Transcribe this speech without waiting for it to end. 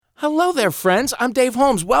Hello there, friends. I'm Dave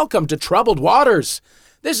Holmes. Welcome to Troubled Waters.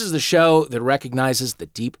 This is the show that recognizes the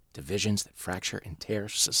deep divisions that fracture and tear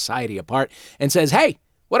society apart and says, hey,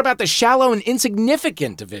 what about the shallow and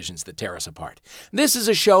insignificant divisions that tear us apart? This is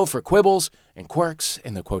a show for quibbles and quirks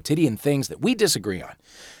and the quotidian things that we disagree on.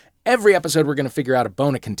 Every episode, we're going to figure out a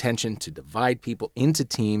bone of contention to divide people into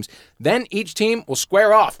teams. Then each team will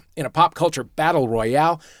square off in a pop culture battle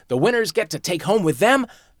royale. The winners get to take home with them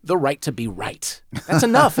the right to be right. That's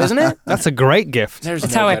enough, isn't it? That's a great gift.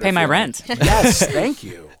 That's how I pay my rent. Yes, thank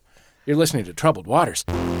you. You're listening to Troubled Waters.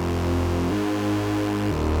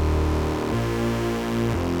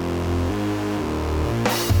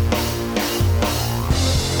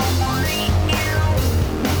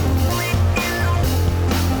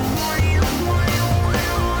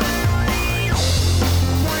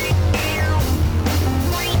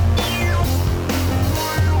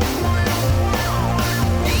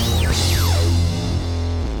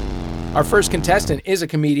 Our first contestant is a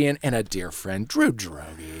comedian and a dear friend, Drew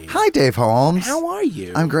Droege. Hi, Dave Holmes. How are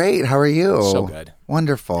you? I'm great. How are you? So good.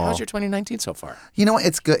 Wonderful. How's your 2019 so far? You know what?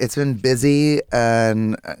 It's good. It's been busy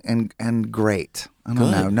and great. I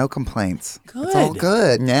don't know. No complaints. Good. It's all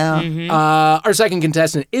good. Yeah. Mm-hmm. Our second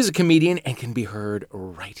contestant is a comedian and can be heard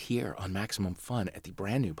right here on Maximum Fun at the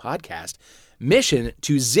brand new podcast, Mission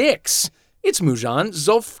to Zix. It's Mujan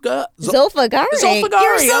Zulfagari. Zulfagari.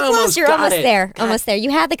 You're so close. You're almost there. God. Almost there. You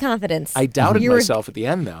had the confidence. I doubted myself at the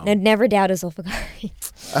end, though. No, never doubt a Zulfagari.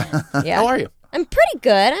 Yeah. How are you? I'm pretty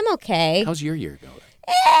good. I'm okay. How's your year going?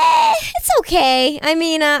 It's okay. I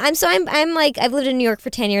mean, I'm like, I've lived in New York for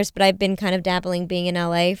 10 years, but I've been kind of dabbling being in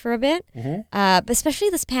LA for a bit. Mm-hmm. But especially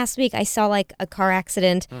this past week, I saw like a car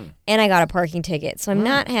accident and I got a parking ticket. So I'm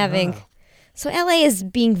not having... So LA is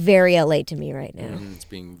being very LA to me right now.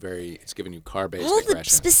 It's giving you car-based All the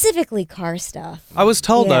aggression. specifically car stuff. I was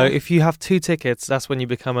told, Yeah. though, if you have 2 tickets, that's when you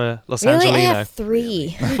become a Los Really? I Angelino. have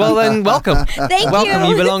 3. Well, then, welcome. Thank you. Welcome,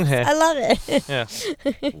 you belong here. I love it.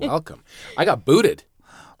 Yeah. Welcome. I got booted.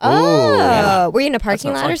 Oh, were you in a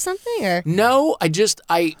parking not lot fun. or something? Or No,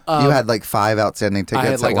 You had like 5 outstanding tickets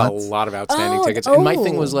I had like at a once? lot of outstanding Oh, tickets. And my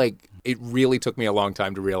thing oh. was like, it really took me a long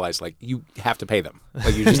time to realize, like, you have to pay them.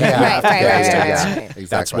 Like, you just Yeah. have to Right, pay right, those right, tickets. right, right. That's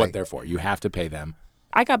Exactly. what they're for. You have to pay them.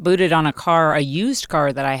 I got booted on a used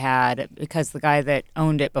car that I had because the guy that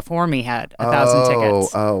owned it before me had 1,000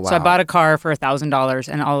 tickets. Oh, wow. So I bought a car for $1,000,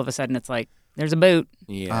 and all of a sudden it's like, there's a boot,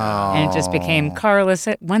 Yeah. and it just became carless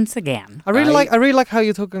once again. I really like how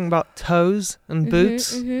you're talking about toes and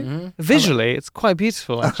boots. Visually, it's quite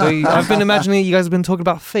beautiful, actually. I've been imagining you guys have been talking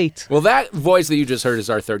about feet. Well, that voice that you just heard is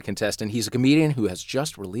our third contestant. He's a comedian who has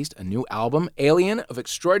just released a new album, Alien of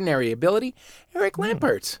Extraordinary Ability, Eric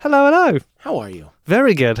Lampert. Hello. How are you?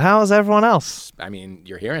 Very good. How's everyone else? I mean,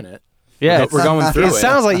 you're hearing it. Yeah, We're going through it. It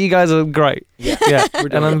sounds like you guys are great. Yeah,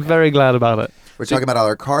 and I'm very glad about it. We're talking about all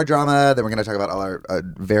our car drama, then we're going to talk about all our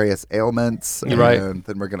various ailments, You're right. and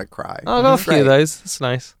then we're going to cry. Oh, I got a few of those. That's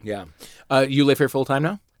nice. Yeah. You live here full time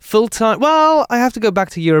now? Full time. Well, I have to go back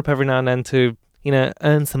to Europe every now and then to,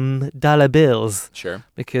 earn some dollar bills. Sure.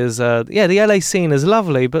 Because, the LA scene is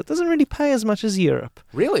lovely, but doesn't really pay as much as Europe.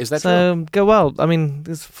 Really? Is that So, I mean,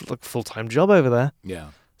 there's a full-time job over there. true? Yeah.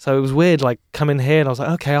 So it was weird, like, coming here and I was like,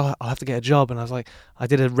 okay, I'll have to get a job. And I was like, I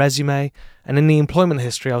did a resume. And in the employment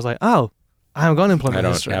history, I was like, oh, I haven't got an employment I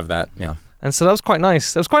don't history. have that. Yeah. And so that was quite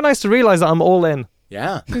nice. It was quite nice to realize that I'm all in.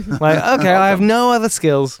 Yeah. Like, okay, I have no other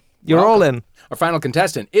skills. You're all in. Our final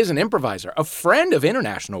contestant is an improviser, a friend of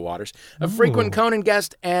International Waters, a frequent Conan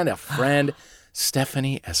guest, and a friend,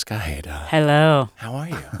 Stephanie Escajeda. Hello. How are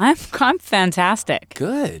you? I'm fantastic.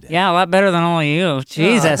 Good. Yeah, a lot better than all of you.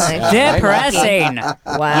 Jesus. Depressing.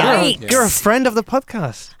 wow. Yikes. You're a friend of the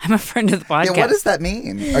podcast. I'm a friend of the podcast. Yeah, what does that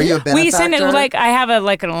mean? Are you a benefactor? We send it like I have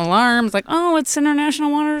an alarm. It's like, oh, it's International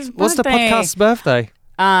Waters' birthday. What's the podcast's birthday?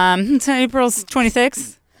 It's April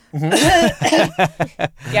 26th.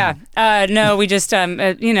 Yeah. No, we just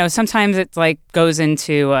sometimes it like goes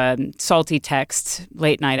into salty text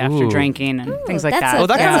late night after Ooh. drinking and things like that. Oh,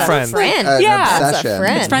 that kind of that's friend. a An Yeah. That's a obsession.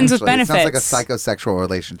 friend. It's friends with actually. It sounds like a benefits. psychosexual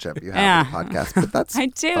relationship you have Yeah. with the podcast, but that's I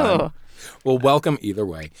do. fun. Well, welcome either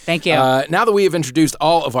way. Thank you. Now that we have introduced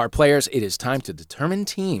all of our players, it is time to determine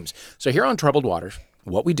teams. So here on Troubled Waters,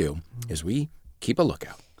 what we do is we keep a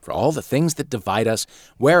lookout for all the things that divide us,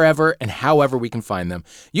 wherever and however we can find them,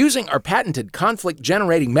 using our patented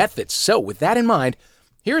conflict-generating methods. So with that in mind,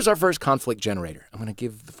 Here's our first conflict generator. I'm going to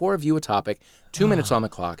give the four of you a topic, 2 minutes on the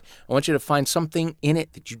clock. I want you to find something in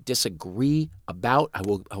it that you disagree about. I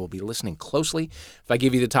will be listening closely. If I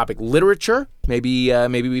give you the topic literature, maybe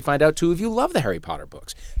we find out 2 of you love the Harry Potter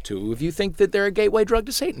books. 2 of you think that they're a gateway drug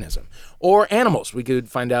to Satanism. Or animals. We could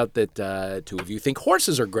find out that 2 of you think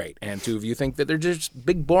horses are great, and 2 of you think that they're just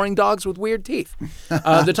big, boring dogs with weird teeth.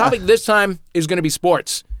 The topic this time is going to be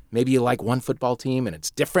sports. Maybe you like one football team and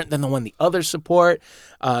it's different than the one the others support.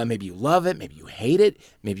 Maybe you love it. Maybe you hate it.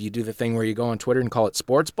 Maybe you do the thing where you go on Twitter and call it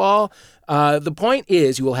sports ball. The point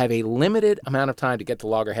is you will have a limited amount of time to get to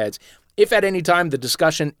loggerheads. If at any time the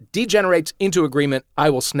discussion degenerates into agreement, I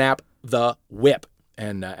will snap the whip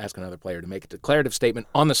and ask another player to make a declarative statement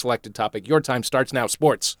on the selected topic. Your time starts now.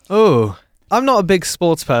 Sports. Oh, I'm not a big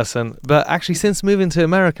sports person, but actually since moving to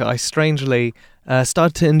America, I strangely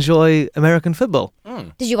started to enjoy American football.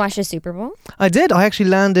 Did you watch the Super Bowl? I did. I actually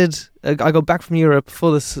landed. I got back from Europe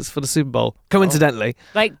for the Super Bowl, coincidentally.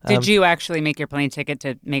 Like, did you actually make your plane ticket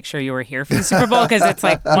to make sure you were here for the Super Bowl? Because it's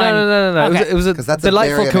like one... No. Okay. It was a Because that's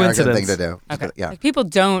delightful a very American coincidence. thing to do. Okay. Yeah. Like, people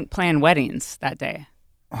don't plan weddings that day.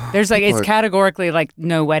 There's like, it's categorically like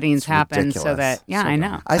no weddings happen, so ridiculous. that, yeah, I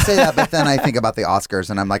know. I say that, but then I think about the Oscars,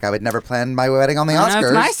 and I'm like, I would never plan my wedding on the No, Oscars.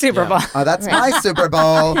 it's my Super Bowl. Oh, that's my Super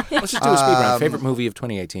Bowl. Let's just do a speed round. Favorite movie of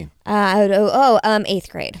 2018? 8th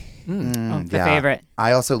grade. The Yeah. favorite.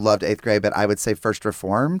 I also loved 8th grade, but I would say First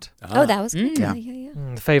Reformed. Oh, that was good. Yeah. Yeah.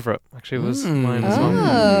 The favorite actually was mine as well. It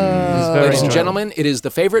was Oh. very Ladies and enjoyable. gentlemen, it is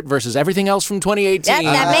the favorite versus everything else from 2018.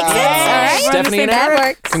 That makes sense. All right. Stephanie and That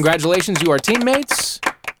Eric, works. congratulations. You are teammates.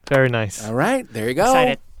 Very nice. All right, there you go.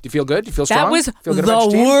 Excited. Do you feel good? Do you feel strong? That was Feel good about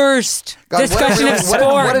the your team? worst God, discussion of sports.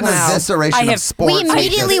 What an evisceration I have- of sports. We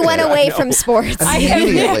immediately went away from sports.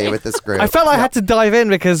 Immediately with this group. I felt I had to dive in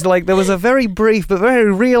because like there was a very brief but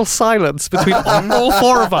very real silence between all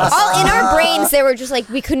 4 of us. All in our brains, they were just like,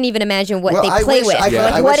 we couldn't even imagine what Well, they I play wish with. I could-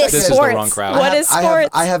 I What wish I is could- This is the sports? wrong crowd. What is sports?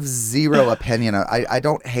 I have zero opinion. I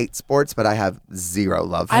don't hate sports, but I have zero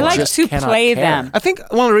love for I it. like Just to cannot play care. them. I think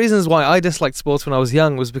one of the reasons why I disliked sports when I was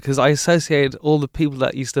young was because I associated all the people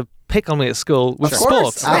that used to pick on me at school with Of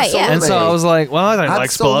course, sports. Right, yeah. And so I was like, well, I don't like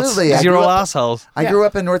sports Absolutely. because I you're grew all up- assholes. I grew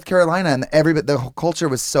up in North Carolina, and the whole culture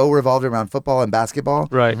was so revolved around football and basketball,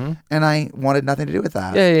 Right. and I wanted nothing to do with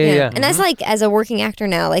that. Yeah. And that's like, as a working actor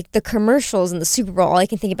now, like the commercials and the Super Bowl, all I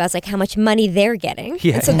can think about is like how much money they're getting.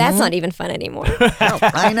 Yeah. And so that's not even fun anymore,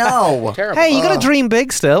 I know. Terrible. Hey, you got to dream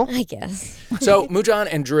big still. I guess. So, Mujan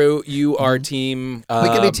and Drew, you are team... We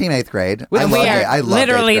could be team 8th grade. I And love we it. are I love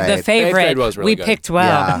literally 8th the grade. favorite. grade was really we good. picked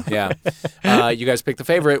well. Yeah. Yeah. You guys picked the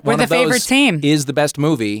favorite. We're One the of those favorite team. is the best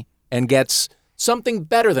movie and gets something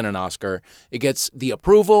better than an Oscar. It gets the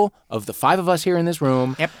approval of the 5 of us here in this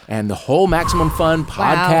room and the whole Maximum Fun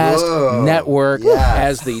podcast Whoa. network Yes.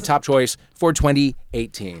 as the top choice for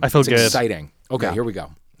 2018. I feel It's good. exciting. Okay, Yeah. here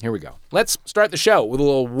we go. Let's start the show with a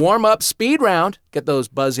little warm-up speed round. Get those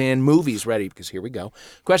buzz-in movies ready because here we go.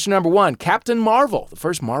 Question number 1. Captain Marvel, the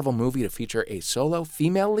first Marvel movie to feature a solo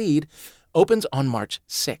female lead, opens on March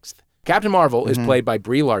 6th. Captain Marvel is played by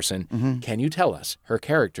Brie Larson. Can you tell us her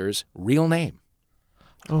character's real name?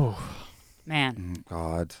 Man.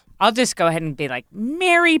 God. I'll just go ahead and be like,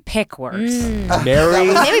 Mary Pickworks. Mary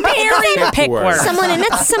Mary Pickworks.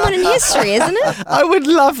 Someone in history, isn't it? I would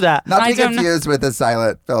love that. Not to I be don't know. confused with the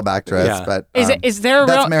silent film actress, Yeah. but Is there a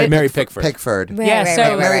that's real... Mary Pickford. Pickford. Yeah,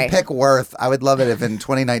 so- Mary Pickworth. I would love it if in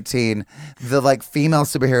 2019 the female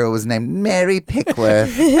superhero was named Mary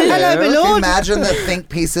Pickworth. Hello, my Can you lord. imagine the think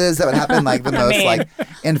pieces that would happen? Like the most mean-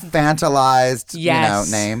 infantilized,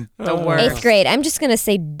 Yes. name. The worst. 8th grade. I'm just going to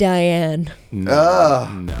say Diane.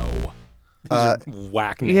 Ugh. No.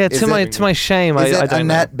 Whack. Yeah, Is to my shame, Is I it don't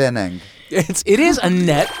Annette Bening? It is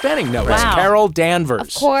Annette Bening. No, it's Wow. Carol Danvers.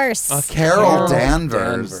 Of course. Carol Danvers.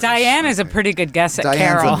 Danvers. Diane is a pretty good guess at Diane's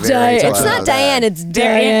Carol. a very It's close. not Diane, it's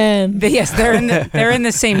They're Diane. yes, they're in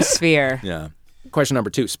the same sphere. Yeah. Question number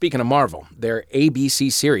 2. Speaking of Marvel, their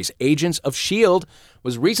ABC series, Agents of S.H.I.E.L.D.,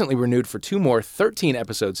 was recently renewed for 2 more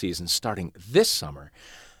 13-episode seasons starting this summer.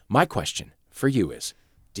 My question for you is,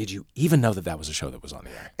 did you even know that was a show that was on the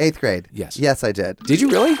air? 8th grade. Yes. Yes, I did. Did you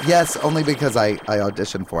really? Yes, only because I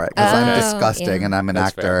auditioned for it because I'm disgusting yeah. and I'm an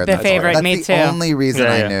That's actor. fair. and The that's favorite, that's me the too. only reason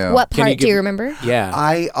Yeah, I yeah. knew. What Can part you do you give- remember? Yeah.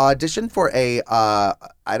 I auditioned for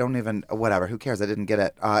I don't even, whatever, who cares? I didn't get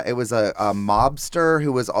it. It was a mobster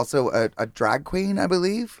who was also a drag queen, I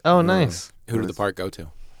believe. Oh, nice. Who did the part go to?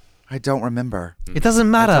 I don't remember. It doesn't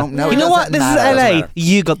matter. don't know. You It know what? doesn't This matter. is Doesn't LA. matter.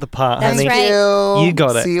 You got the part, That's honey. right. You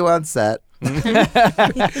got it. See you on set.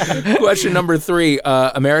 Question number 3.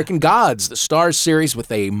 American Gods, the Starz series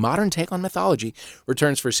with a modern take on mythology,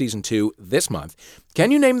 returns for season 2 this month.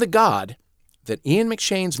 Can you name the god that Ian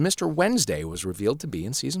McShane's Mr. Wednesday was revealed to be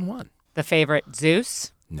in season 1? The favorite,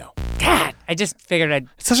 Zeus. No. God, I just figured I'd.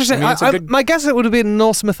 It's such a shame. I mean, it's a good- My guess it would have been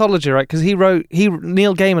Norse mythology, right? Because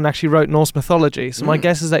Neil Gaiman actually wrote Norse mythology. So my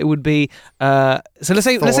guess is that it would be. So let's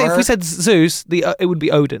say if we said Zeus, it would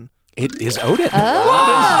be Odin. It is Odin.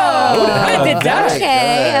 I did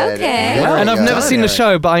that. Okay. Well, And I've never seen the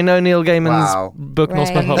show, but I know Neil Gaiman's Wow. book Norse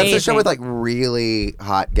Right. mythology. That's the Amazing. show with like really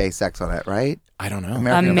hot gay sex on it, right? I don't know.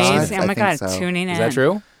 American Gods? Amazing. Oh I my think God, so. tuning in. Is that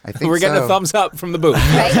true? I think We're getting so. a thumbs up from the booth.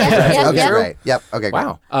 Right? Yeah. Okay, yeah. right. Yep. Okay. Great.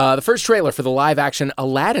 Wow. The first trailer for the live-action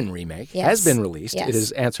Aladdin remake Yes. has been released. Yes. It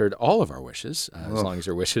has answered all of our wishes, as long as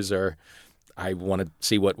your wishes are... I want to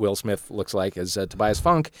see what Will Smith looks like as Tobias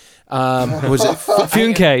Funk. Was it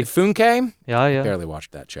Funke. Funke? Yeah. Barely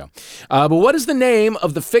watched that show. But what is the name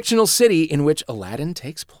of the fictional city in which Aladdin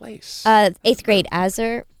takes place? 8th grade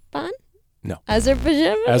Azerbaijan? No.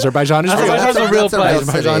 Azerbaijan? Azerbaijan is real. Azerbaijan's a real place.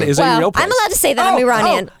 Azerbaijan city. is a Wow. real place. I'm allowed to say that. I'm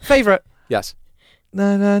Iranian. Favorite. Yes.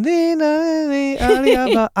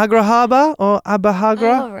 Agrahaba or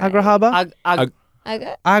Abahagra? Oh, right. Agrahaba?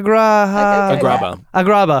 Okay. Agrahaba.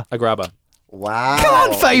 Agraba. Agraba. Wow. Come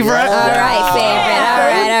on, favorite. All right,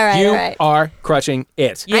 favorite. All right. You are crushing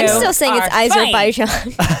it. I'm still saying it's are Azerbaijan.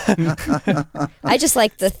 I just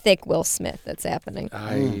like the thick Will Smith that's happening.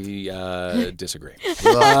 I disagree.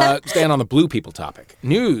 Staying on the blue people topic.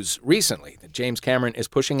 News recently that James Cameron is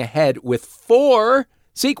pushing ahead with 4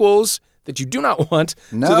 sequels that you do not want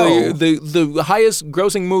No. to the highest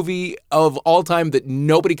grossing movie of all time that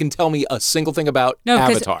nobody can tell me a single thing about, No,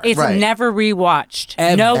 because Avatar. it's Right. never rewatched.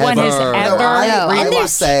 Ever. No one has No, ever. I And will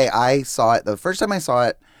there's- say I saw it the first time I saw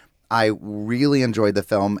it. I really enjoyed the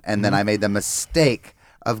film, and then I made the mistake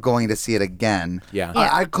of going to see it again. Yeah.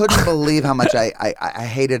 I couldn't believe how much I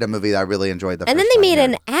hated a movie that I really enjoyed the And then first they made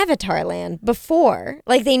time. an Avatar Land before.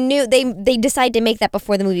 Like they knew they decided to make that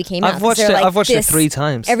before the movie came out. I've 'cause watched they're it. like, I've watched it this- 3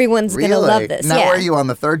 times. Everyone's Really? gonna love this. Now yeah. are you on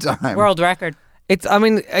the 3rd time? World record. I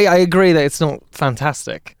mean, I agree that it's not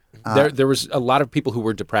fantastic. There was a lot of people who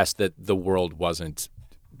were depressed that the world wasn't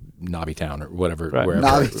Navi Town or whatever, Right. wherever,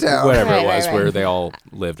 Navi Town. whatever Right, it was, right, where right. they all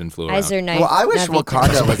lived and flew around. Well, I wish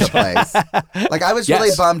Wakanda was a place. Like, I was really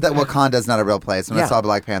Yes. bummed that Wakanda's not a real place. When I Yeah. saw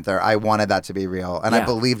Black Panther, I wanted that to be real, and I Yeah.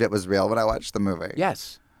 believed it was real when I watched the movie.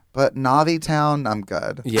 Yes. But Navi Town, I'm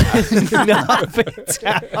good. Yeah. Good.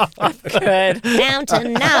 Down to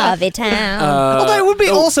Navi Town. Although it would be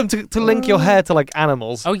awesome to link your hair to like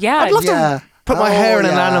animals. Oh yeah. I'd love to put my hair in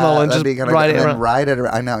an animal and that'd just be kinda ride good. it And around. then ride it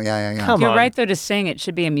around. I know, yeah. Come You're on. right though to sing. It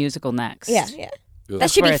should be a musical next. yeah. That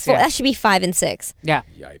should where be it's 4. good. That should be 5 and 6. Yeah.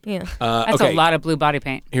 Yipe. Yeah. That's okay. a lot of blue body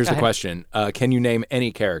paint. Here's Go the ahead. question. Can you name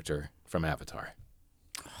any character from Avatar?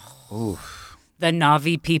 The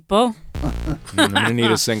Navi people. I'm going to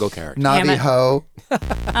need a single character. Damn Navi it. Ho.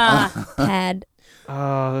 Pad.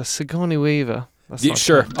 Sigourney Weaver. That's Yeah, not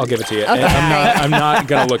sure, good. I'll give it to you. I'm not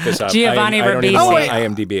going to look this up. Giovanni I don't even Ribisi. want Oh, wait.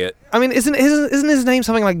 IMDb it. I mean, isn't his name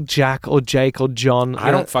something like Jack or Jake or John?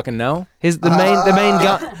 I don't fucking know.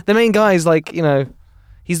 The main guy is like,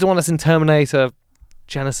 he's the one that's in Terminator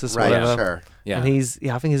Genesis or Right, whatever. sure. Yeah.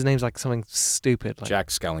 And I think his name's like something stupid. Like, Jack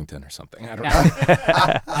Skellington or something. I don't Yeah.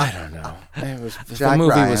 know. I don't know. The Jack movie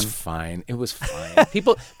Ryan. was fine. It was fine.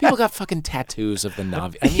 People got fucking tattoos of the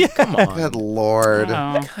Navi. I mean, come on. Good Lord.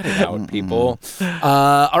 Oh. Cut it out, people.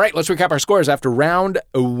 All right, let's recap our scores. After round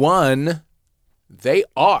 1, they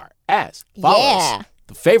are as follows. Yeah.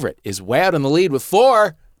 The favorite is way out in the lead with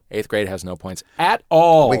 4. 8th grade has no points at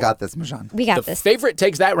all. We got this, Majan. We got The this. favorite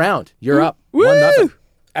takes that round. You're up. 1-0.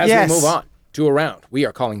 As Yes. we move on to a round we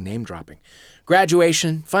are calling name dropping.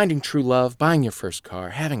 Graduation, finding true love, buying your first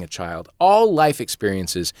car, having a child, all life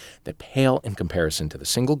experiences that pale in comparison to the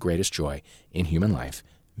single greatest joy in human life,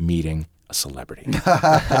 meeting a celebrity.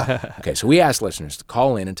 Okay, so we asked listeners to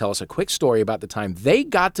call in and tell us a quick story about the time they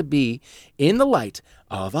got to be in the light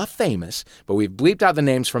of a famous, but we've bleeped out the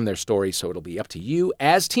names from their stories, so it'll be up to you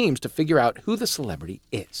as teams to figure out who the celebrity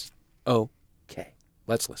is. Okay,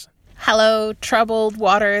 let's listen. Hello, Troubled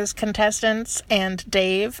Waters contestants and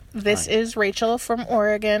Dave. This is Rachel from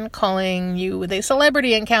Oregon calling you with a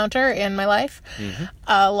celebrity encounter in my life.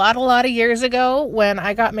 A lot of years ago when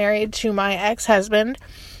I got married to my ex-husband,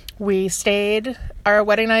 we stayed our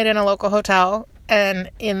wedding night in a local hotel, and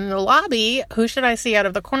in the lobby, who should I see out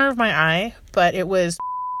of the corner of my eye? But it was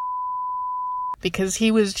because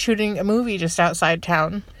he was shooting a movie just outside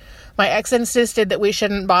town. My ex insisted that we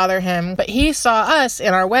shouldn't bother him, but he saw us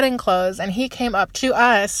in our wedding clothes, and he came up to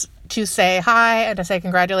us to say hi and to say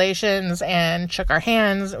congratulations and shook our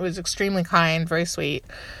hands. It was extremely kind, very sweet.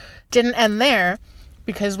 Didn't end there.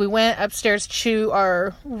 because we went upstairs to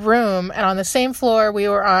our room, and on the same floor we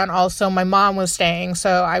were on also my mom was staying.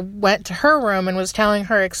 So I went to her room and was telling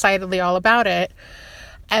her excitedly all about it.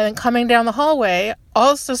 And then coming down the hallway,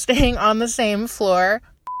 also staying on the same floor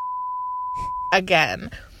again.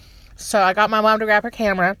 So I got my mom to grab her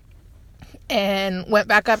camera and went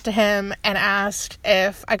back up to him and asked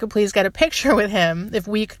if I could please get a picture with him, if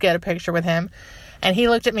we could get a picture with him. And he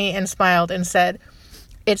looked at me and smiled and said,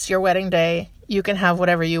 "It's your wedding day. You can have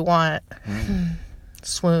whatever you want."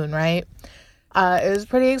 Swoon, right? It was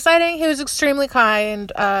pretty exciting. He was extremely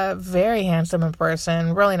kind, very handsome in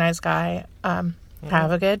person, really nice guy.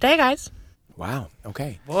 Have a good day, guys. Wow.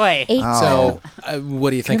 Okay. Boy. So,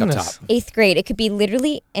 what do you think up Goodness. top? 8th grade. It could be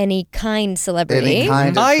literally any kind celebrity. Any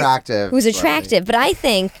kind of attractive. Who's attractive. But I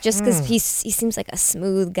think just because he seems like a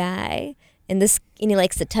smooth guy and he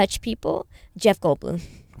likes to touch people, Jeff Goldblum.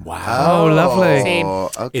 Wow. Oh, lovely. See,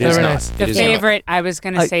 Okay. It is Very not. nice. It the is not. favorite, I was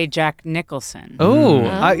going to say Jack Nicholson. Oh,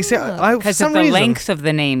 I see. I for Because some of the reason. length of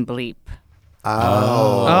the name Bleep.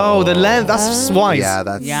 Oh, the length. That's wise. Yeah,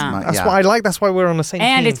 that's Yeah. That's what I like. That's why we're on the same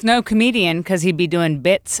And team. it's no comedian because he'd be doing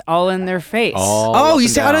bits all in their face. Oh, you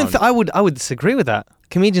up see, and I don't. down. I would disagree with that.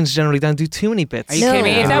 Comedians generally don't do too many bits. Are you No. kidding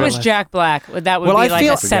me? If In that real was life. Jack Black, that would Well, be I like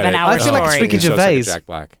feel- a 7-hour I feel like story. it's Ricky You're so sick of Gervais. Jack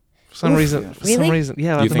Black. For some reason. For some Really? reason.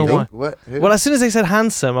 Yeah, I You don't think know why. What? Who? Well, as soon as they said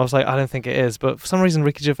handsome, I was like, I don't think it is. But for some reason,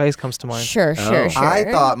 Ricky Gervais comes to mind. Sure. I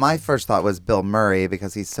thought my first thought was Bill Murray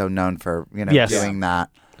because he's so known for Yes. doing that.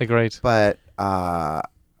 Agreed. But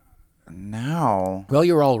no. Well,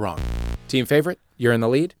 you're all wrong. Team favorite, you're in the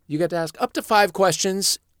lead. You get to ask up to 5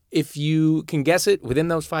 questions. If you can guess it within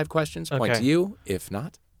those 5 questions, point Okay. to you. If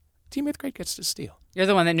not, Team 8th grade gets to steal. You're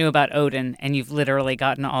the one that knew about Odin, and you've literally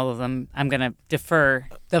gotten all of them. I'm going to defer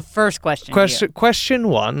the first question. to you. Question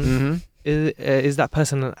one is that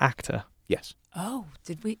person an actor? Yes. Oh,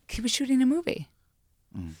 he was shooting a movie.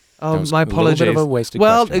 Oh, was my a little apologies. bit of a wasted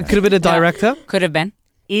well, question, it could have been a director. Could have been.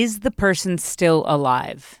 Is the person still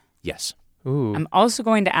alive? Yes. Ooh. I'm also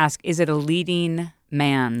going to ask, is it a leading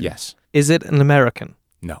man? Yes. Is it an American?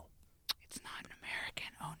 No. It's not an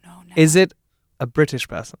American. Oh, no. Is it a British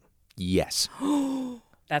person? Yes.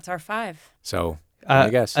 That's our 5. So, I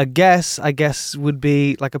guess. A guess, I guess, would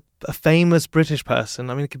be like a famous British person.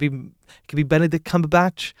 I mean, it could be Benedict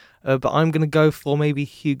Cumberbatch, but I'm going to go for maybe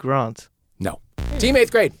Hugh Grant. No. Team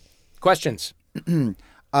 8th grade. Questions?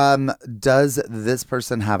 Does this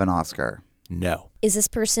person have an Oscar? No. Is this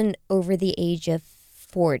person over the age of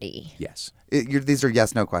 40? Yes. These are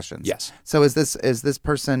yes/no questions. Yes. So is this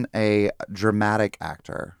person a dramatic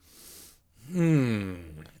actor?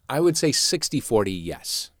 I would say 60-40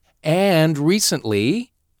 yes. And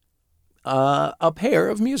recently, a pair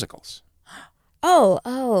of musicals.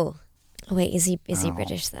 Oh. Wait, is he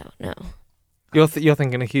British though? No. You're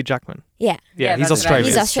thinking of Hugh Jackman. Yeah. Yeah, he's that's what I Australian.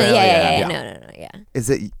 He's Australian. Yeah. No. Yeah. Is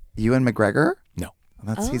it Ewan McGregor? No.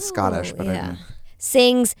 He's Scottish, but I yeah. didn't.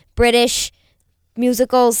 Sings British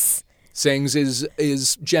musicals. Sings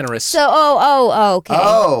is generous. So okay.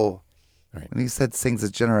 Oh. Right. When you said sings is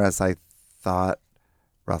generous, I thought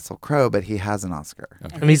Russell Crowe, but he has an Oscar.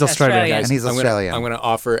 And he's Australian. Guys, And he's Australian. I'm gonna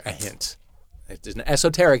offer a hint. It's an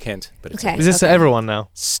esoteric hint, but it's Okay. Is this to everyone now?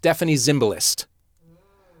 Stephanie Zimbalist.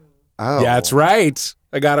 Oh. Yeah, that's right.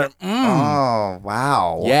 I got it. Oh,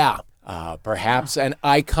 wow. Yeah. Perhaps an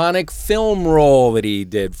iconic film role that he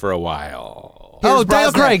did for a while. Oh,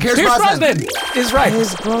 Dale Craig. Pierce Pierce Brosnan. Brosnan is right.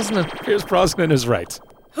 Pierce Brosnan. Pierce Brosnan is right.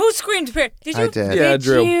 Who screamed? Did you? I did. Yeah,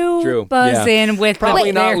 Drew. You Drew. buzz Yeah. in with Probably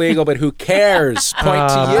the, not there- legal, but who cares? Point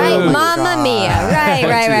to you. Right, Mamma Mia. Right.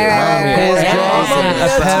 Pierce Brosnan,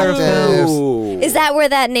 a pair of Detectives. films. Is that where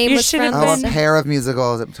that name You was should from? have Oh, a been- pair of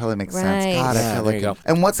musicals. It totally makes Right. sense. God, Yeah, I feel there like. you go.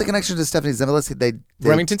 And what's the connection to Stephanie Zimbalist? They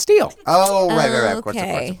Remington Steele. Oh, right. Of course.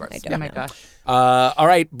 Okay. Of course. I Oh don't my know. gosh. All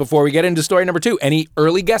right, before we get into story number 2, any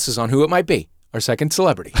early guesses on who it might be? Our second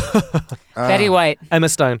celebrity. Betty White. Emma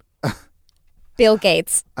Stone. Bill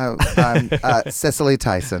Gates. Oh, Cicely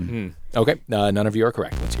Tyson. Okay, none of you are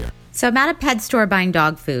correct. Let's hear. So I'm at a pet store buying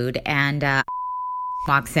dog food, and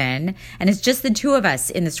walks in, and it's just the two of us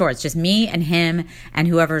in the store. It's just me and him and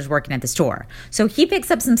whoever's working at the store. So he picks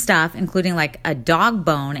up some stuff, including like a dog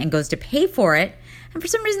bone, and goes to pay for it. And for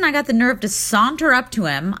some reason, I got the nerve to saunter up to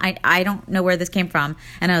him. I don't know where this came from.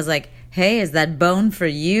 And I was like, hey, is that bone for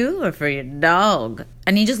you or for your dog?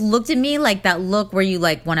 And he just looked at me like that look where you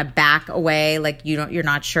like want to back away, like you're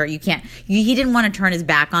not sure. He didn't want to turn his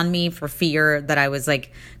back on me for fear that I was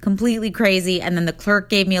like completely crazy. And then the clerk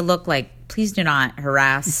gave me a look like, please do not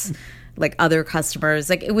harass like other customers.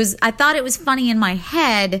 Like I thought it was funny in my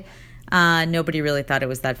head. Nobody really thought it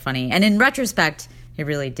was that funny. And in retrospect, It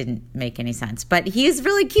really didn't make any sense. But he's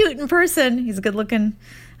really cute in person. He's good looking.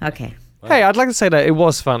 Okay. Hey, I'd like to say that it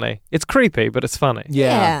was funny. It's creepy, but it's funny.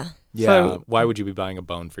 Yeah. So- Why would you be buying a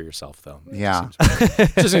bone for yourself, though? Yeah.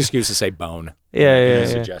 Just an excuse to say bone. Yeah, In a yeah.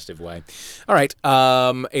 suggestive way. All right.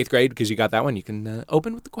 8th grade, because you got that one, you can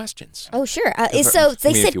open with the questions. Oh, sure. So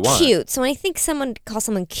they if said you want. cute. So when I think someone calls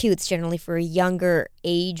someone cute, it's generally for a younger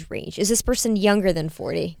age range. Is this person younger than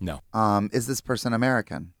 40? No. Is this person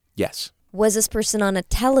American? Yes. Was this person on a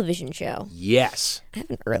television show? Yes. I have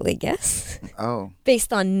an early guess Oh.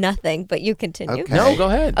 based on nothing, but you continue. Okay. No, go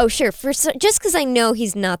ahead. Oh, sure. Just because I know he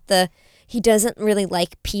doesn't really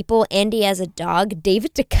like people and he has a dog,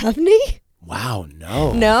 David Duchovny? Wow,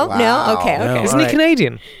 no. No? Wow. No? Okay, No. okay. Isn't All he right.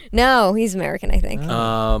 Canadian? No, he's American, I think.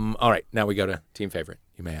 All right. Now we go to team favorite.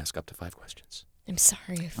 You may ask up to 5 questions. I'm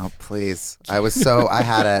sorry. If Oh, please. I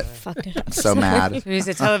had it. fucked it up. I'm so mad. He's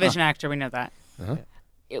a television actor. We know that. Uh-huh.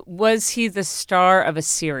 Was he the star of a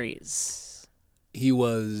series? He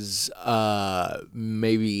was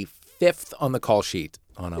maybe 5th on the call sheet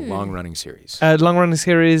on a long-running series. Long-running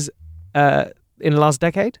series in the last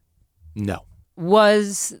decade? No.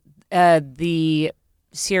 Was the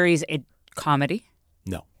series a comedy?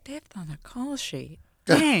 No. Fifth on the call sheet.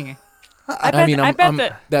 Dang. I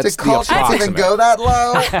bet that's Did call the sheets even go that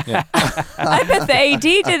low? I bet the AD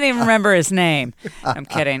didn't even remember his name. I'm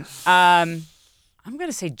kidding. I'm going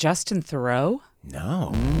to say Justin Theroux.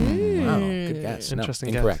 No. Wow, good guess.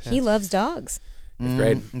 Interesting no, incorrect. guess, He loves dogs. 5th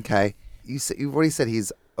grade. Okay. You've already said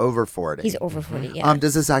he's over 40. He's over 40, yeah.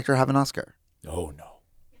 Does this actor have an Oscar? Oh, no.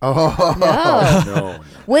 Oh. No. No.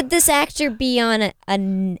 Would this actor be on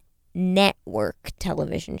a network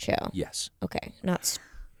television show? Yes. Okay, not.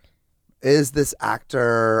 Is this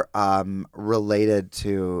actor related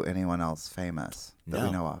to anyone else famous that we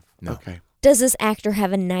No. know of? No. Okay. Does this actor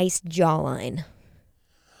have a nice jawline?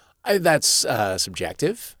 That's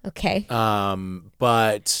subjective. Okay.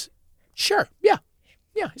 But sure. Yeah.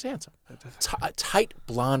 Yeah, he's handsome. Tight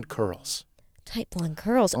blonde curls. Tight blonde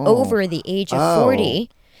curls Oh. over the age of 40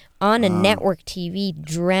 on a network TV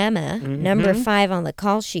drama, number 5 on the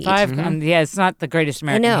call sheet. 5. Yeah, it's not the greatest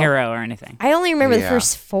American know. hero or anything. I only remember the Yeah.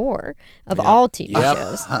 first 4 of all TV Yep.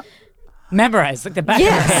 shows. Memorize like the back of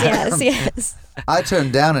your hand. Yes. I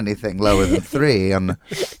turned down anything lower than 3 on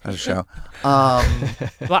a show. Well,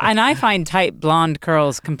 and I find tight blonde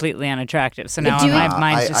curls completely unattractive. So now Do you- my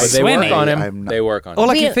mind's I- just They swimming. work on him. I'm not- They work on All him.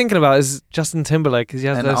 I We keep don't- thinking about is Justin Timberlake because he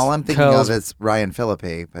has And those all I'm thinking curls. of is Ryan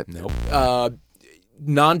Phillippe. But Nope.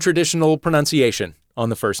 Non-traditional pronunciation on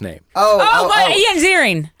the first name. Oh, what? Ian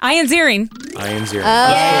Ziering. Ian Ziering. Ian Ziering.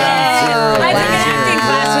 I took an acting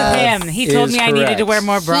class with him. He told Is me I needed to correct. wear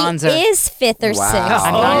more bronzer. He is 5th or 6th. Wow.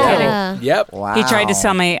 I'm not kidding. Yeah. Yep. Wow. He tried to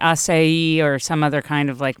sell me acai or some other kind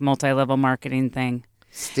of like multi-level marketing thing.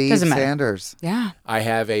 Steve Doesn't matter. Sanders. Yeah. I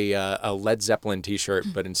have a Led Zeppelin T-shirt,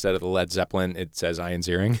 but instead of the Led Zeppelin, it says Ian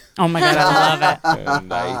Ziering. Oh my God, I love it.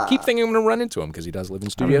 And I keep thinking I'm going to run into him because he does live in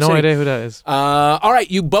I Studio have no City. idea who that is. All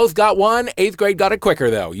right, you both got one. 8th grade got it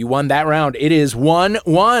quicker, though. You won that round. It is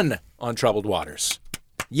 1-1 on Troubled Waters.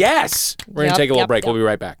 Yes! We're going Yup, to take a little yup, break. yup. We'll be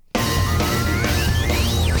right back.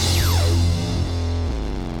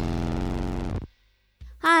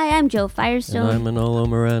 Hi, I'm Joe Firestone. And I'm Manolo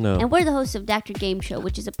Moreno. And we're the hosts of Dr. Game Show,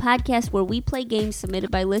 which is a podcast where we play games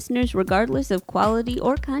submitted by listeners regardless of quality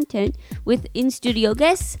or content, with in-studio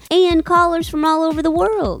guests and callers from all over the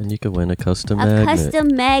world. And you can win a custom A magnet.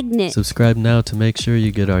 custom magnet. Subscribe now to make sure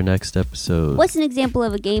you get our next episode. What's an example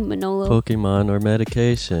of a game, Manolo? Pokemon or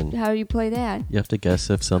medication. How do you play that? You have to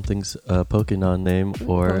guess if something's a Pokemon name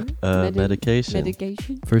or a medication.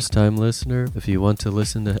 Medication. First time listener, if you want to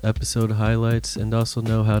listen to episode highlights and also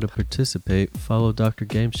know how to participate, follow Dr.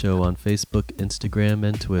 Game Show on Facebook, Instagram,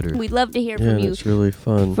 and Twitter. We'd love to hear Yeah, from you. it's really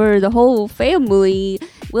fun. For the whole family.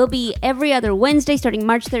 We'll be every other Wednesday starting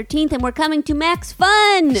March 13th, and we're coming to Max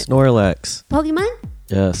Fun. Snorlax. Pokemon?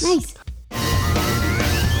 Yes. Nice.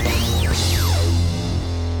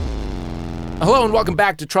 Hello and welcome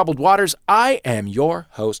back to Troubled Waters. I am your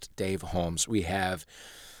host, Dave Holmes. We have,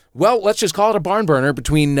 well, let's just call it a barn burner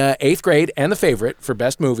between 8th grade and the favorite for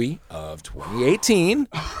best movie of 2018.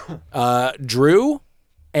 Drew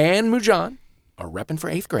and Mujan are repping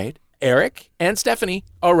for 8th grade. Eric and Stephanie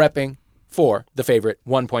are repping for the favorite,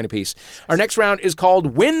 1 point apiece. Our next round is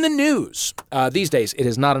called Win the News. These days, it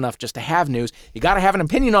is not enough just to have news. You got to have an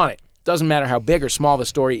opinion on it. Doesn't matter how big or small the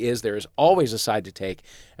story is, there is always a side to take,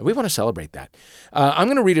 and we want to celebrate that. I'm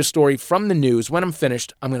going to read a story from the news. When I'm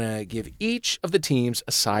finished, I'm going to give each of the teams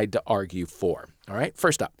a side to argue for. All right,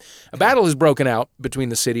 first up, a battle has broken out between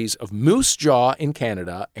the cities of Moose Jaw in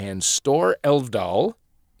Canada and Store Elvdal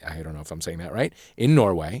I don't know if I'm saying that right, in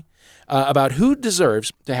Norway, about who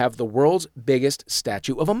deserves to have the world's biggest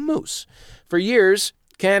statue of a moose. For years,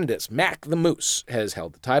 Canada's Mac the Moose has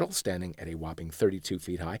held the title, standing at a whopping 32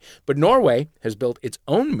 feet high. But Norway has built its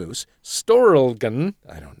own moose, Storelgen,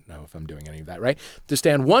 I don't know if I'm doing any of that right, to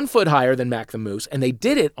stand 1 foot higher than Mac the Moose, and they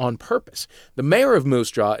did it on purpose. The mayor of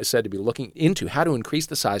Moose Jaw is said to be looking into how to increase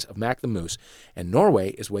the size of Mac the Moose, and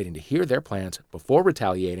Norway is waiting to hear their plans before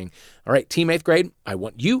retaliating. All right, Team 8th grade, I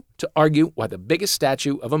want you to argue why the biggest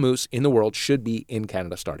statue of a moose in the world should be in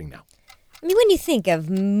Canada starting now. I mean, when you think of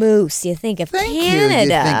moose, you think of Canada. You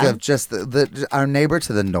think of just our neighbor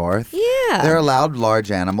to the north. Yeah. They're allowed large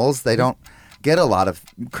animals. They don't get a lot of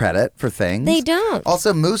credit for things. They don't.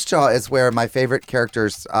 Also, Moose Jaw is where my favorite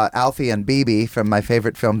characters, Alfie and Bibi from my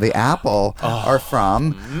favorite film, The Apple, are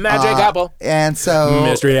from. Magic Apple. And so...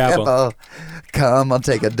 Mystery Apple. Come, I'll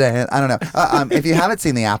take a dance. I don't know. If you haven't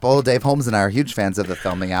seen The Apple, Dave Holmes and I are huge fans of the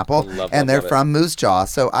film The Apple. They're from Moose Jaw.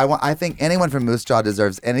 So I think anyone from Moose Jaw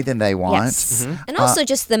deserves anything they want. Yes. Mm-hmm. And also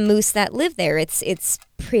just the moose that live there. It's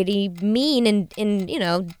pretty mean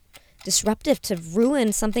and disruptive to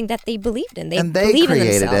ruin something that they believed in. They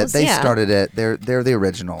created in themselves. They started it. They're the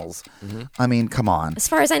originals. Mm-hmm. I mean, come on. As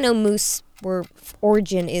far as I know, moose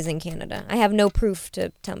origin is in Canada. I have no proof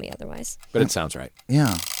to tell me otherwise. But it sounds right.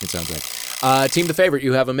 Yeah. It sounds right. Team The Favorite,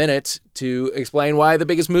 you have a minute to explain why the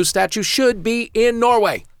biggest moose statue should be in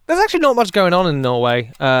Norway. There's actually not much going on in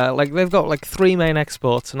Norway. They've got 3 main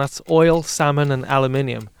exports, and that's oil, salmon, and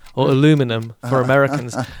aluminium. Or aluminum for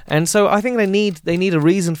Americans. And so I think they need a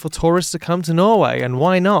reason for tourists to come to Norway. And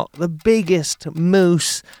why not? The biggest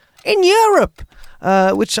moose in Europe.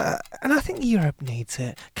 And I think Europe needs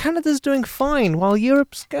it. Canada's doing fine while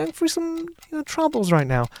Europe's going through some troubles right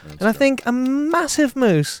now. That's I think a massive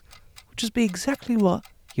moose would just be exactly what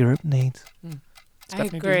Europe needs. I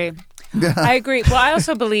agree. I agree. Well, I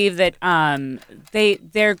also believe that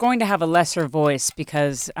they're going to have a lesser voice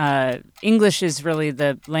because English is really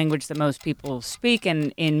the language that most people speak,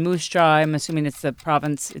 and in Moose Jaw, I'm assuming it's a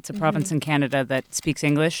province in Canada that speaks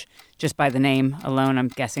English, just by the name alone. I'm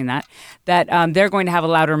guessing that they're going to have a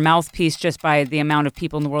louder mouthpiece just by the amount of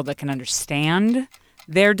people in the world that can understand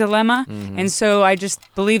their dilemma. Mm-hmm. And so I just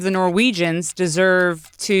believe the Norwegians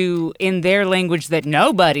deserve to, in their language that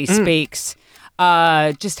nobody speaks,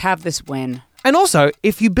 just have this win. And also,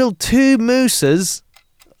 if you build 2 mooses,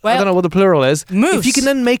 I don't know what the plural is. Moose. If you can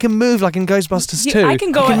then make them move like in Ghostbusters 2, I can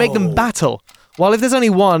you can make them battle. While if there's only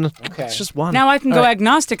one, it's just one. Now I can go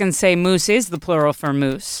agnostic and say moose is the plural for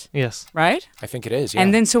moose. Yes. Right? I think it is, yeah.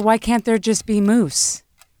 And then so why can't there just be moose?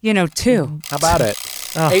 2. How about it?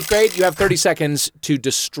 8th grade, you have 30 seconds to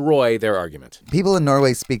destroy their argument. People in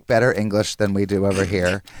Norway speak better English than we do over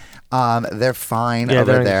here. They're fine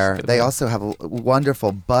over there. They also have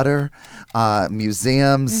wonderful butter,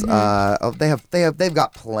 museums. Mm-hmm. They've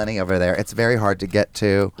got plenty over there. It's very hard to get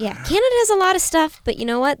to. Yeah, Canada has a lot of stuff, but you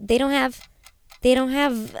know what? They don't have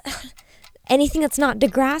anything that's not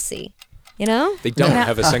Degrassi. They don't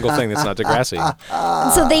have a single thing that's not Degrassi.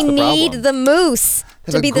 And so they need the moose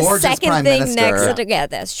to be the second thing next to. Yeah,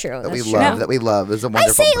 that's true. That we love. Is a wonderful.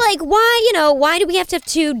 I say, why do we have to have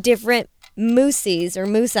 2 different moosies or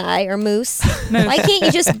moose-eye or moose? Why can't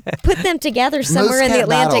you just put them together somewhere in the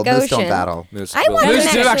Atlantic Ocean? Moose don't battle. I want them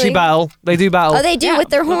Moose do actually battle. They do battle. Oh, they do with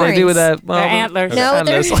their horns. They do with their antlers. No,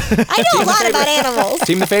 antlers. I know a lot about animals.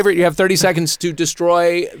 Team The Favorite, you have 30 seconds to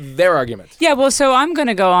destroy their argument. Yeah, well, so I'm going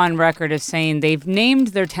to go on record as saying they've named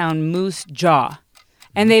their town Moose Jaw.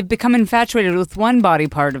 And they've become infatuated with one body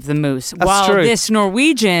part of the moose. That's true. This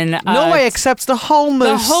Norwegian... Norway accepts the whole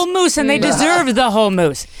moose. The whole moose, and they deserve the whole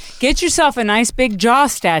moose. Get yourself a nice big jaw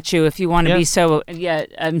statue if you want to be so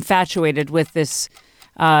infatuated with this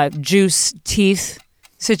juice teeth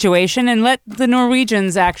situation, and let the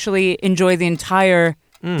Norwegians actually enjoy the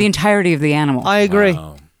entirety of the animal. I agree.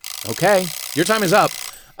 Okay, your time is up.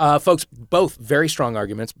 Folks, both very strong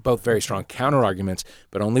arguments, both very strong counter-arguments,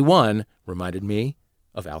 but only one reminded me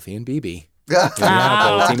of Alfie and Bibi. There it is.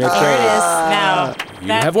 Now, you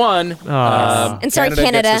have won. And sorry,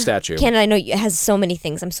 Canada. Gets the statue. Canada, I know it has so many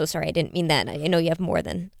things. I'm so sorry. I didn't mean that. I know you have more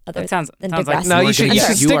than other. Sounds than like no, you should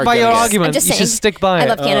stick by your argument. You should stick by it. I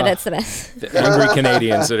love Canada. It's the best. The angry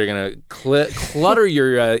Canadians that are going to clutter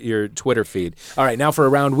your Twitter feed. All right, now for a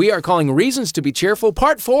round we are calling Reasons to be Cheerful,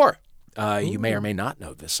 Part 4. You may or may not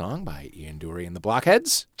know this song by Ian Dury and the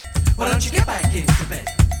Blockheads. Why don't you get back into bed?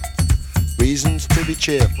 Reasons to be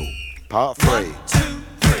cheerful, Part 3. 1, 2,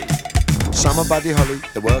 3. Summer Buddy Holly,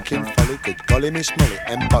 the working folly, good golly Miss Molly,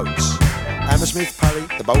 and boats. Hammersmith Pally,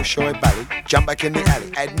 the Bolshoi Bally, jump back in the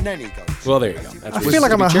alley, and nanny goes. Well, there you go. I feel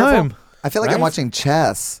like I'm at home. I feel like I'm watching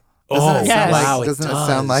chess. Doesn't it sound yes. like? Doesn't it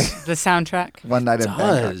sound like The soundtrack. One Night in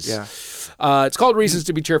Bangkok? does. Yeah. It's called Reasons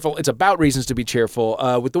to be Cheerful. It's about reasons to be cheerful.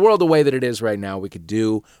 With the world the way that it is right now, we could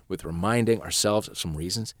do with reminding ourselves of some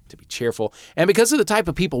reasons to be cheerful. And because of the type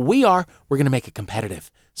of people we are, we're going to make it competitive.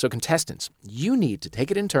 So contestants, you need to take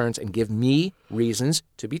it in turns and give me reasons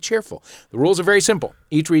to be cheerful. The rules are very simple.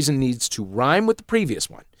 Each reason needs to rhyme with the previous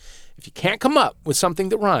one. If you can't come up with something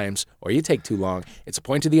that rhymes, or you take too long, it's a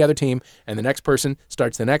point to the other team, and the next person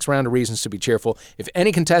starts the next round of reasons to be cheerful. If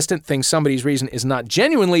any contestant thinks somebody's reason is not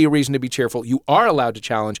genuinely a reason to be cheerful, you are allowed to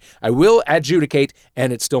challenge. I will adjudicate,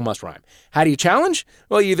 and it still must rhyme. How do you challenge?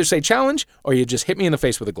 Well, you either say challenge, or you just hit me in the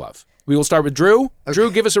face with a glove. We will start with Drew. Okay. Drew,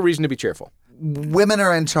 give us a reason to be cheerful. Women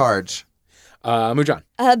are in charge. Mujan.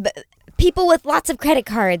 People with lots of credit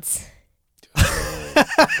cards.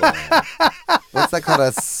 What's that called?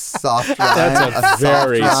 A soft rhyme? That's a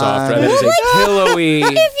very soft rhyme. That is a pillowy. If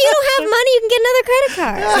you don't have money, you can get another credit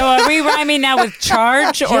card. So are we rhyming now with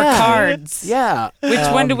charge or cards? Yeah. Which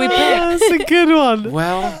one do we pick? That's a good one.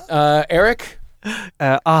 Well, Eric?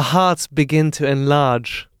 Our hearts begin to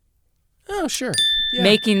enlarge. Oh, sure. Yeah.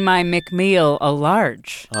 Making my McMeal a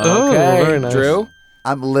large. Okay. Very nice. Drew?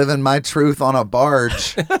 I'm living my truth on a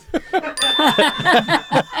barge.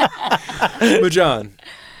 Mujan?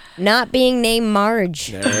 Not being named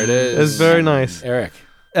Marge. There it is. It's very nice. Eric?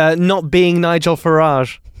 Not being Nigel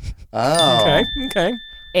Farage. Oh. Okay.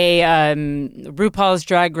 A RuPaul's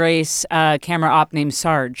Drag Race camera op named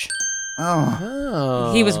Sarge.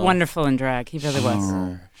 Oh. He was wonderful in drag. He really was.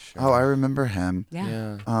 Sure. Oh, I remember him.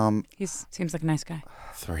 Yeah. He seems like a nice guy.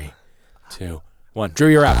 3, 2, 1. Drew,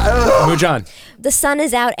 you're out. Mujan? The sun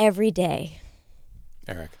is out every day.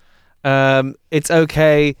 Eric? It's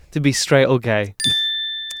okay to be straight or gay.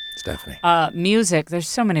 Stephanie? Music. There's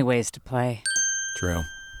so many ways to play. Drew?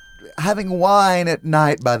 Having wine at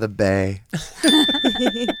night by the bay.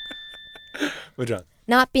 Mujan?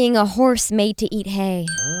 Not being a horse made to eat hay.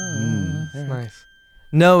 That's nice.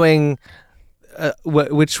 Knowing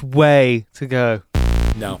which way to go.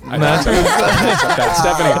 No. Stephanie?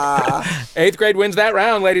 8th grade wins that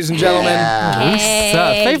round, ladies and gentlemen.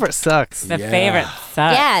 Hey. Favorite sucks. The favorite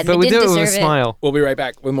sucks. Yeah, But they we did do it deserve with a smile. We'll be right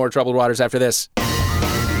back with more Troubled Waters after this.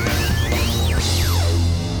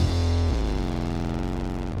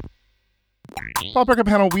 Pop Record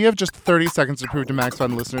Panel, we have just 30 seconds to prove to Max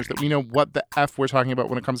Fun listeners that we know what the F we're talking about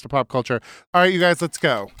when it comes to pop culture. All right, you guys, let's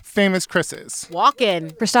go. Famous Chris's.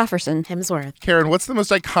 Walken. Christopherson. Hemsworth. Karen, what's the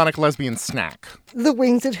most iconic lesbian snack? The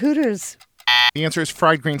wings at Hooters. The answer is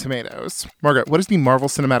fried green tomatoes. Margaret, what is the Marvel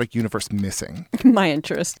Cinematic Universe missing? My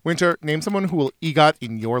interest. Winter, name someone who will EGOT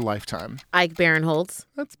in your lifetime. Ike Barinholtz.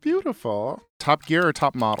 That's beautiful. Top Gear or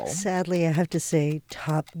Top Model? Sadly, I have to say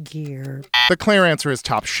Top Gear. The clear answer is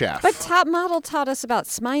Top Chef. But Top Model taught us about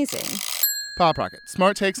smizing. Pop Rocket,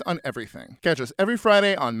 smart takes on everything. Catch us every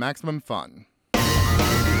Friday on Maximum Fun.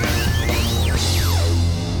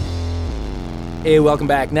 Hey, welcome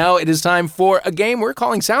back. Now it is time for a game we're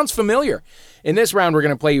calling Sounds Familiar. In this round, we're going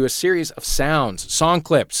to play you a series of sounds, song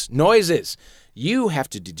clips, noises. You have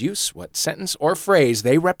to deduce what sentence or phrase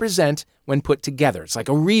they represent when put together. It's like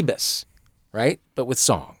a rebus, right? But with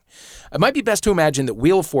song. It might be best to imagine that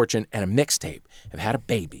Wheel of Fortune and a mixtape have had a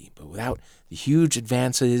baby, but without the huge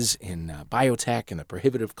advances in biotech and the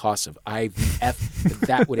prohibitive costs of IVF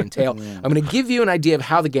that would entail. I'm going to give you an idea of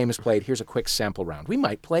how the game is played. Here's a quick sample round. We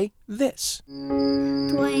might play this. Twinkle,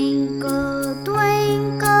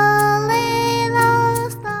 twinkle, little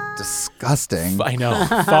star. Disgusting. I know.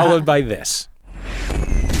 Followed by this.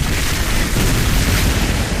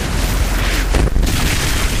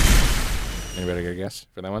 Anybody got a guess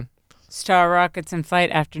for that one? Star Rockets in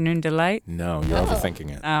Flight, Afternoon Delight. No, you're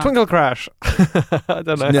overthinking it. Twinkle Crash. I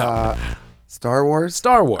don't know. No. Star Wars?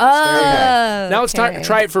 Star Wars. Oh, Now it's time to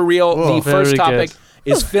try it for real. Whoa. The first Very topic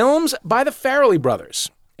good. is films by the Farrelly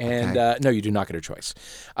brothers. And no, you do not get a choice.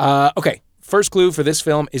 Okay, first clue for this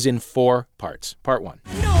film is in 4 parts. Part 1.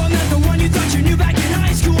 No, I'm not the one you thought you knew back in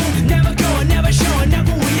high school. Never go, never show,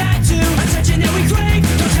 never we had to. Attention that we crave,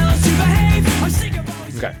 don't tell us to behave. I'm sick of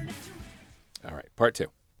always. Okay. All right, part 2.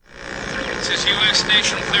 This is U.S.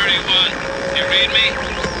 Station 31. You read me?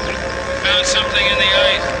 Found something in the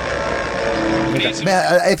ice.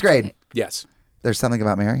 Man, 8th grade. Yes. There's something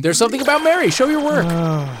about Mary? There's something about Mary. Show your work.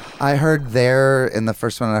 I heard there in the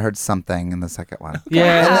first one, and I heard something in the second one.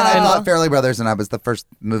 Yeah. And then I thought Farrelly Brothers, and I was the first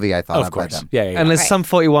movie I thought Of of by course. them. Yeah. And there's Sum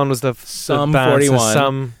 41 was the Sum band, so 41.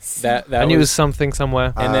 Some, That I knew it was something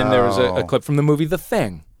somewhere. And then there was a clip from the movie The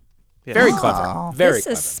Thing. Yeah. Very clever. Very This is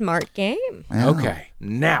clever. a smart game. Yeah. Okay,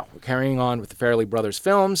 now carrying on with the Farrelly Brothers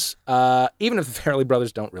films, even if the Farrelly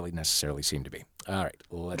Brothers don't really necessarily seem to be. All right,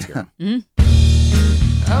 let's hear them.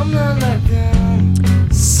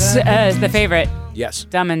 The favorite. Yes.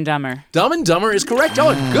 Dumb and Dumber. Dumb and Dumber is correct. Y'all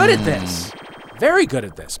are good at this. Very good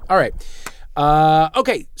at this. All right.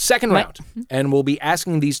 Okay, second round. And we'll be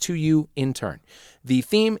asking these to you in turn. The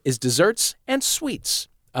theme is desserts and sweets.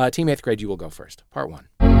 Team 8th grade, you will go first. Part 1.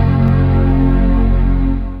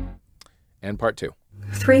 And part 2.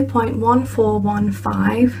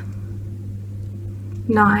 3.1415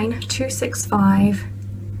 9265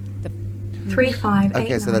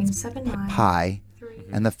 Okay, so that's 358979. pie.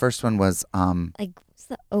 And the first one was Like, what's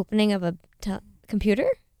the opening of a computer?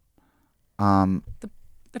 The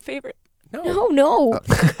favorite. No.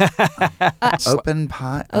 open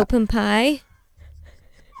pie. Open pie.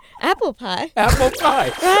 Apple pie. Apple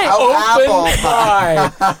pie. Right. Open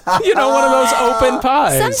pie. You know, one of those open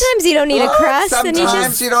pies. Sometimes you don't need a crust. And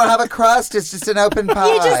Sometimes you don't have a crust. It's just an open pie.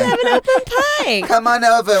 You just have an open pie. Come on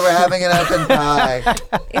over. We're having an open pie.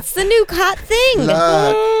 It's the new hot thing.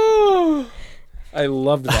 Oh, I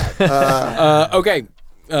loved that. Okay,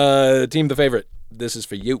 team the favorite. This is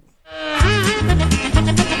for you.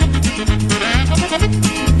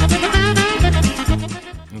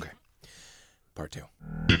 Okay, part 2.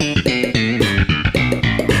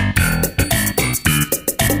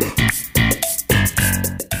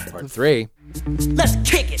 Part 3. Let's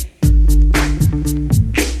kick it.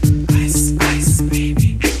 Ice, ice,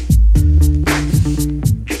 baby.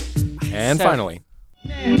 And finally.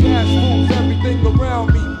 Everything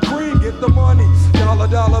around me. Green, get the money. Dollar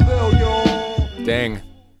bill, yo. Dang.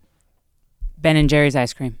 Ben and Jerry's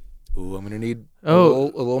ice cream. Ooh, I'm gonna need a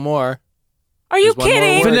little more. Are you There's one more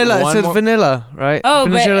kidding? word. Vanilla. It One said more- vanilla, right? Oh,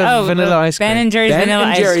 vanilla ice cream. Ben and Jerry's Ben vanilla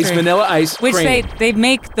and ice Jerry's cream. vanilla ice Which cream. they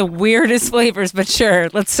make the weirdest flavors, but sure,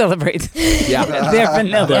 let's celebrate. Yeah. They're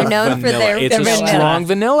vanilla. They're known for their It's a vanilla. strong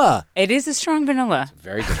vanilla. It is a strong vanilla.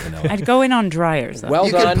 Very good vanilla. I'd go in on dryers, though. Well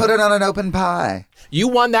You done. can put it on an open pie. You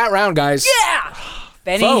won that round, guys. Yeah!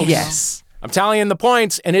 Benny. Folks, Yes. I'm tallying the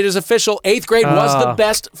points, and it is official. 8th grade was the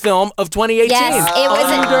best film of 2018. Yes, it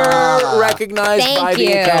was under-recognized by the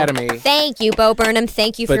Academy. Thank you, Bo Burnham.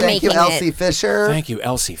 Thank you for Thank making you, Elsie it. Fisher. Thank you,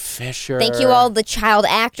 Elsie Fisher. Thank you, all the child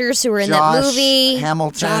actors who were in that Josh movie.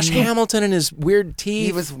 Hamilton. Josh Hamilton and his weird teeth.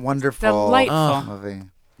 He was wonderful. Delightful. Oh, movie.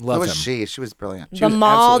 Love so was him. she was brilliant. She The was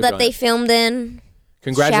mall absolutely that they brilliant. filmed in.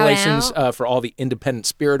 Congratulations Shout for all the Independent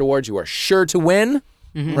Spirit Awards. You are sure to win,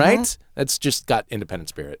 right? That's just got Independent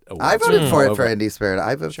Spirit Awards. I voted for all it over for Indie Spirit.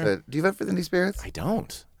 I vote for it. Do you vote for the Indie Spirits? I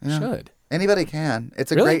don't. Yeah. Should. Anybody can.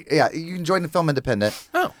 It's a Really? great. Yeah, you can join the Film Independent.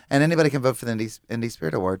 Oh. And anybody can vote for the Indie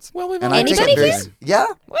Spirit Awards. Well, we've and only I take Anybody it very can? Yeah.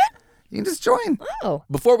 What? You can just join. Oh.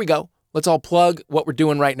 Before we go, let's all plug what we're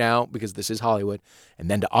doing right now because this is Hollywood. And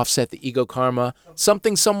then to offset the ego karma,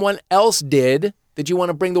 something someone else did that you want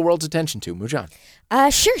to bring the world's attention to. Mujan.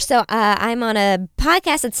 Sure. So I'm on a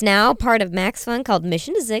podcast that's now part of Max Fun called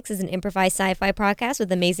Mission to Zix. It's an improvised sci-fi podcast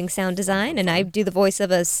with amazing sound design, and I do the voice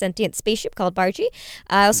of a sentient spaceship called Bargy.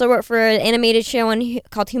 I also work for an animated show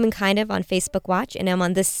called Humankind of on Facebook Watch, and I'm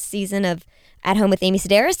on this season of At Home with Amy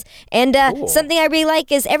Sedaris. And something I really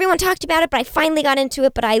like is everyone talked about it, but I finally got into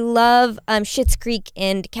it. But I love Schitt's Creek,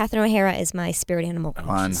 and Catherine O'Hara is my spirit animal.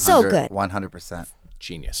 So good. 100%.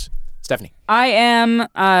 Genius. Stephanie. I am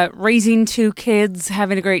raising 2 kids,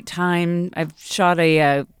 having a great time. I've shot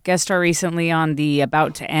a guest star recently on the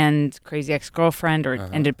About to End Crazy Ex-Girlfriend, or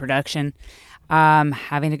ended production.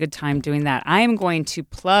 Having a good time doing that. I am going to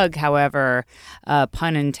plug, however,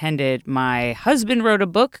 pun intended, my husband wrote a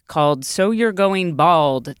book called So You're Going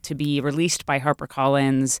Bald, to be released by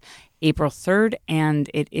HarperCollins April 3rd, and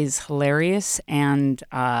it is hilarious, and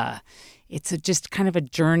it's just kind of a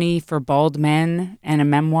journey for bald men and a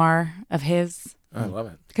memoir of his. I love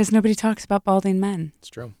it. Because nobody talks about balding men. It's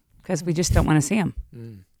true. Because we just don't want to see them.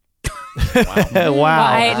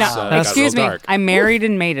 Wow. Excuse me. I married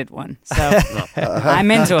and mated one, so I'm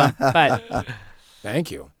into them. But thank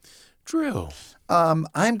you, Drew.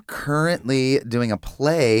 I'm currently doing a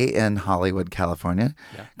play in Hollywood, California,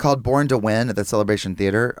 called Born to Win at the Celebration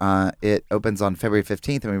Theater. It opens on February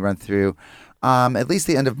 15th, and we run through at least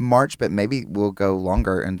the end of March, but maybe we'll go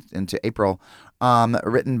longer into April.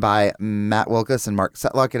 Written by Matt Wilkus and Mark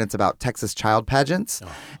Setlock, and it's about Texas child pageants.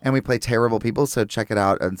 And we play terrible people, so check it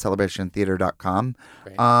out on celebrationtheater.com.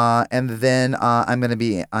 And then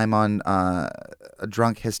I'm on A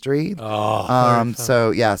Drunk History. So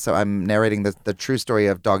I'm narrating the true story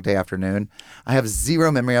of Dog Day Afternoon. I have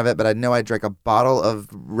zero memory of it, but I know I drank a bottle of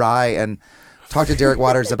rye and talked to Derek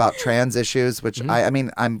Waters about trans issues, which I mean,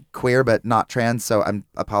 I'm queer but not trans, so I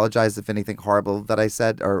apologize if anything horrible that I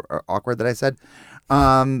said or awkward that I said.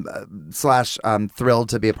 Slash thrilled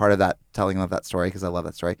to be a part of that, telling of that story because I love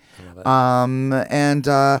that story. I'll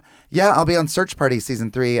be on Search Party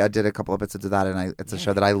season 3. I did a couple of episodes of that, and it's a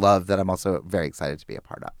show that I love that I'm also very excited to be a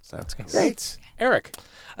part of. So that's great. Eric.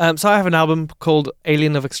 So I have an album called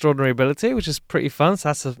Alien of Extraordinary Ability, which is pretty fun. So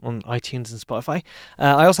that's on iTunes and Spotify.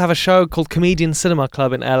 I also have a show called Comedian Cinema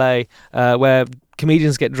Club in LA, where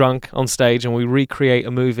comedians get drunk on stage and we recreate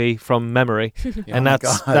a movie from memory. And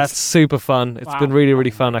that's super fun. It's been really, really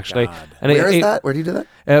fun, actually. And Where is that? Where do you do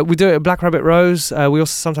that? We do it at Black Rabbit Rose. We also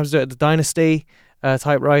sometimes do it at the Dynasty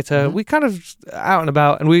Typewriter. We kind of out and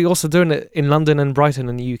about. And we're also doing it in London and Brighton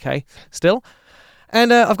in the UK still.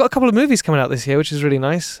 And I've got a couple of movies coming out this year, which is really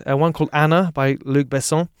nice. One called Anna by Luc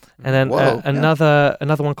Besson, and then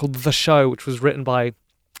another one called The Show, which was written by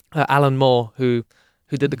Alan Moore, who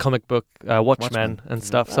did the comic book Watchmen and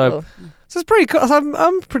stuff. So it's pretty cool.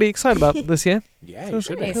 I'm pretty excited about this year. Yeah,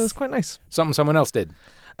 so it was quite nice. Something someone else did.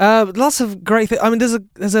 Lots of great things. I mean,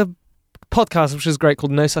 there's a podcast which is great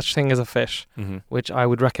called No Such Thing as a Fish, which I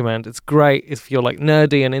would recommend. It's great if you're like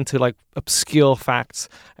nerdy and into like obscure facts.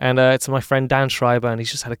 And it's my friend Dan Schreiber, and he's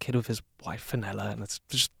just had a kid with his wife Fenella, and it's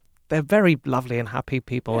just they're very lovely and happy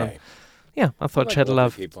people. Hey. And yeah, I thought like shed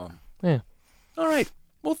love. People. Yeah. All right.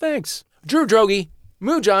 Well, thanks, Drew Droege,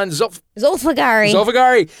 Mujan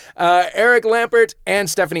Zulfagari, Eric Lampert, and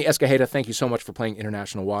Stephanie Escajeda. Thank you so much for playing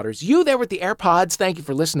International Waters. You there with the AirPods, thank you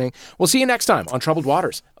for listening. We'll see you next time on Troubled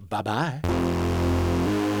Waters. Bye-bye.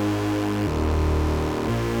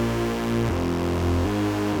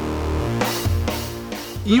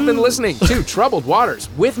 You've been listening to Troubled Waters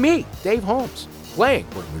with me, Dave Holmes, playing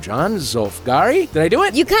Mujan Zulfagari. Did I do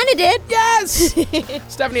it? You kind of did. Yes!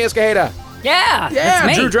 Stephanie Escajeda. Yeah, Yeah, that's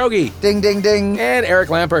me. Drew Droege. Ding, ding, ding. And Eric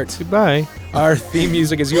Lampert. Goodbye. Our theme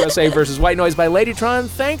music is USA vs. White Noise by Ladytron.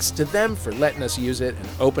 Thanks to them for letting us use it, and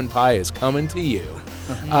Open Pie is coming to you.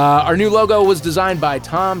 Our new logo was designed by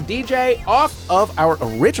Tom DJ off of our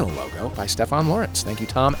original logo by Stefan Lawrence. Thank you,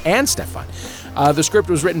 Tom and Stefan. The script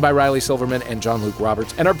was written by Riley Silverman and John Luke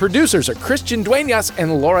Roberts, and our producers are Christian Duenas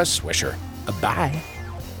and Laura Swisher. Bye.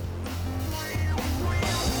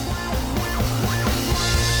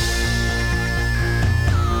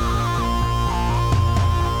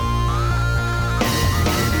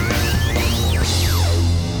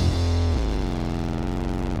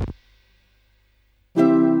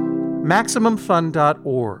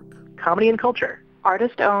 MaximumFun.org. Comedy and culture.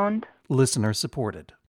 Artist owned. Listener supported.